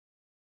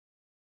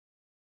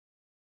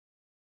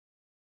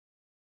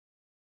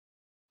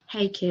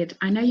Hey kid,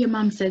 I know your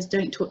mum says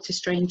don't talk to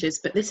strangers,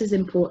 but this is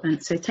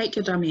important, so take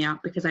your dummy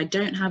out because I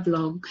don't have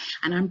long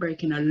and I'm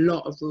breaking a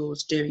lot of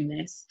rules doing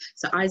this.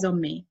 So eyes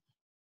on me.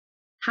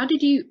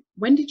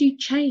 When did you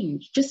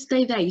change? Just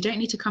stay there, you don't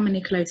need to come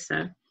any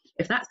closer.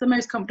 If that's the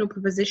most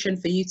comfortable position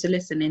for you to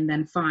listen in,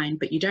 then fine,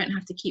 but you don't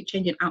have to keep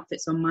changing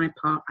outfits on my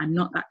part. I'm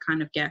not that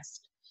kind of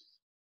guest.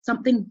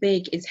 Something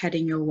big is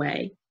heading your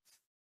way.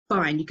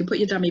 Fine, you can put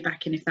your dummy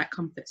back in if that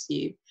comforts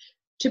you.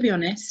 To be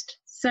honest,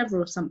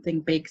 several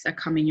something bigs are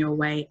coming your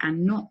way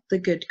and not the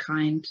good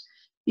kind.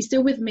 You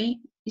still with me?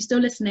 You still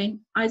listening?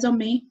 Eyes on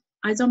me?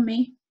 Eyes on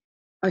me?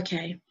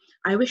 Okay,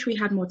 I wish we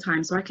had more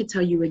time so I could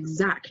tell you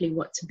exactly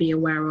what to be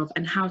aware of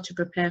and how to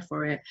prepare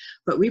for it,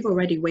 but we've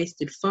already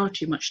wasted far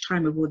too much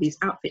time with all these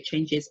outfit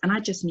changes and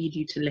I just need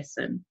you to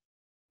listen.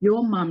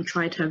 Your mum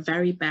tried her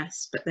very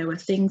best, but there were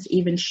things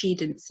even she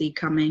didn't see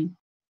coming.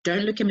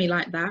 Don't look at me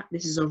like that.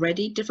 This is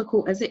already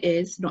difficult as it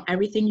is. Not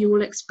everything you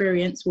will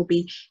experience will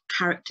be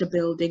character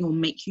building or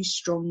make you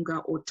stronger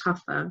or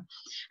tougher.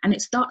 And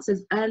it starts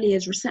as early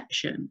as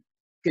reception.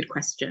 Good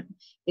question.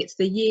 It's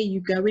the year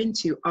you go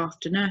into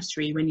after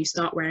nursery when you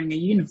start wearing a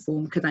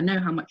uniform, because I know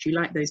how much you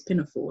like those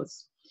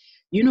pinafores.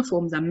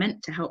 Uniforms are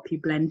meant to help you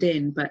blend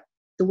in, but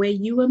the way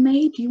you were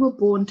made, you were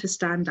born to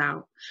stand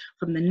out.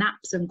 From the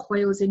naps and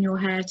coils in your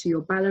hair to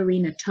your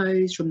ballerina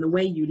toes, from the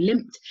way you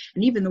limped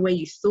and even the way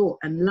you thought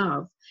and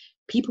loved,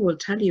 people will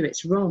tell you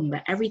it's wrong,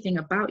 that everything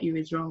about you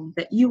is wrong,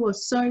 that you are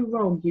so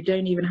wrong you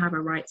don't even have a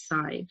right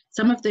side.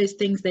 Some of those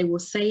things they will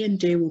say and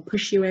do will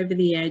push you over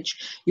the edge.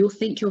 You'll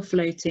think you're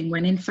floating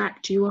when in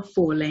fact you are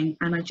falling,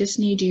 and I just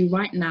need you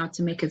right now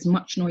to make as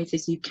much noise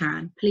as you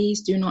can.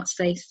 Please do not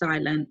stay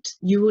silent.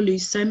 You will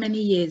lose so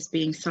many years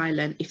being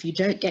silent if you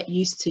don't get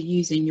used to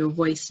using your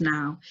voice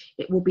now.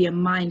 It will be a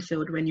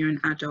minefield when you're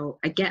an adult.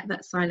 I get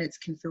that silence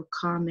can feel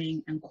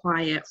calming and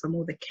quiet from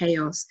all the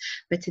chaos,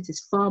 but it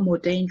is far more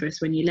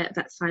dangerous when you let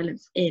that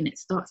silence in. It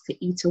starts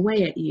to eat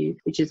away at you,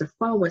 which is a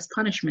far worse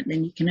punishment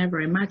than you can ever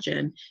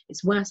imagine.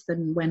 It's worse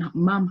than when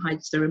mum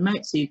hides the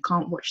remote so you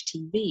can't watch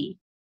TV.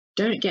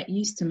 Don't get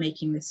used to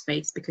making this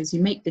face, because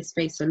you make this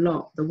face a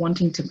lot. The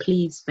wanting to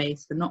please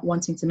face, the not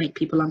wanting to make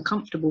people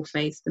uncomfortable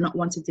face, the not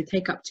wanting to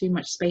take up too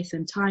much space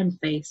and time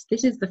face.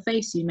 This is the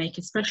face you make,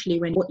 especially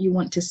when what you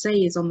want to say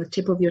is on the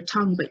tip of your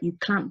tongue, but you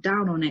clamp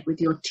down on it with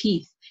your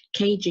teeth,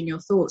 caging your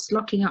thoughts,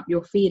 locking up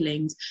your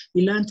feelings.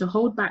 You learn to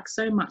hold back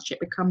so much it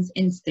becomes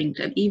instinct,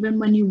 and even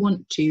when you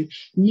want to,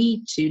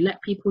 need to,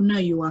 let people know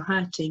you are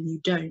hurting, you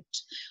don't.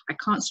 I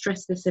can't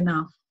stress this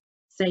enough.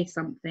 Say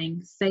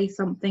something, say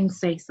something,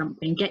 say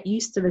something. Get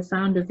used to the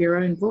sound of your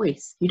own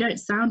voice. You don't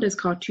sound as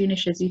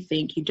cartoonish as you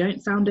think. You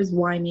don't sound as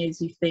whiny as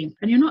you think.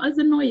 And you're not as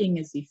annoying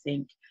as you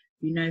think.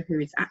 You know who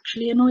is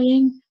actually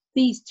annoying?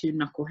 These two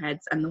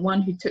knuckleheads and the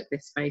one who took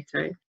this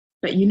photo.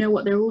 But you know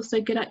what they're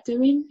also good at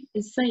doing?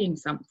 Is saying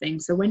something.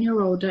 So when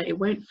you're older, it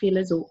won't feel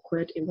as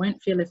awkward, it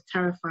won't feel as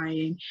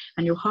terrifying,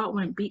 and your heart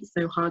won't beat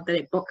so hard that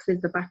it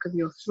boxes the back of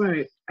your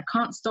throat. I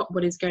can't stop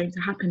what is going to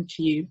happen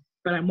to you,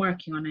 but I'm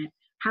working on it.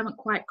 Haven't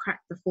quite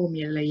cracked the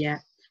formula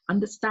yet.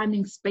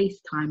 Understanding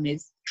space-time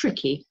is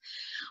tricky.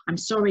 I'm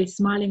sorry,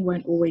 smiling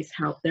won't always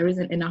help. There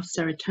isn't enough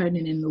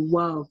serotonin in the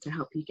world to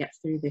help you get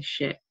through this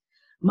shit.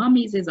 Mum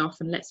eases off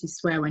and lets you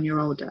swear when you're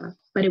older,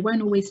 but it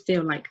won't always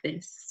feel like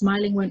this.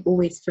 Smiling won't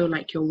always feel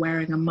like you're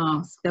wearing a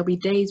mask. There'll be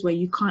days where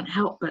you can't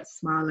help but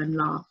smile and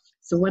laugh.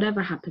 So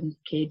whatever happens,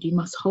 kid, you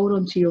must hold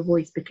on to your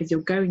voice, because you're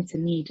going to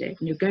need it,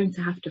 and you're going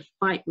to have to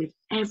fight with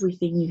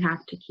everything you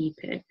have to keep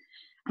it.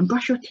 And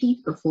brush your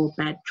teeth before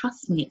bed.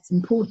 Trust me, it's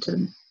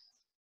important.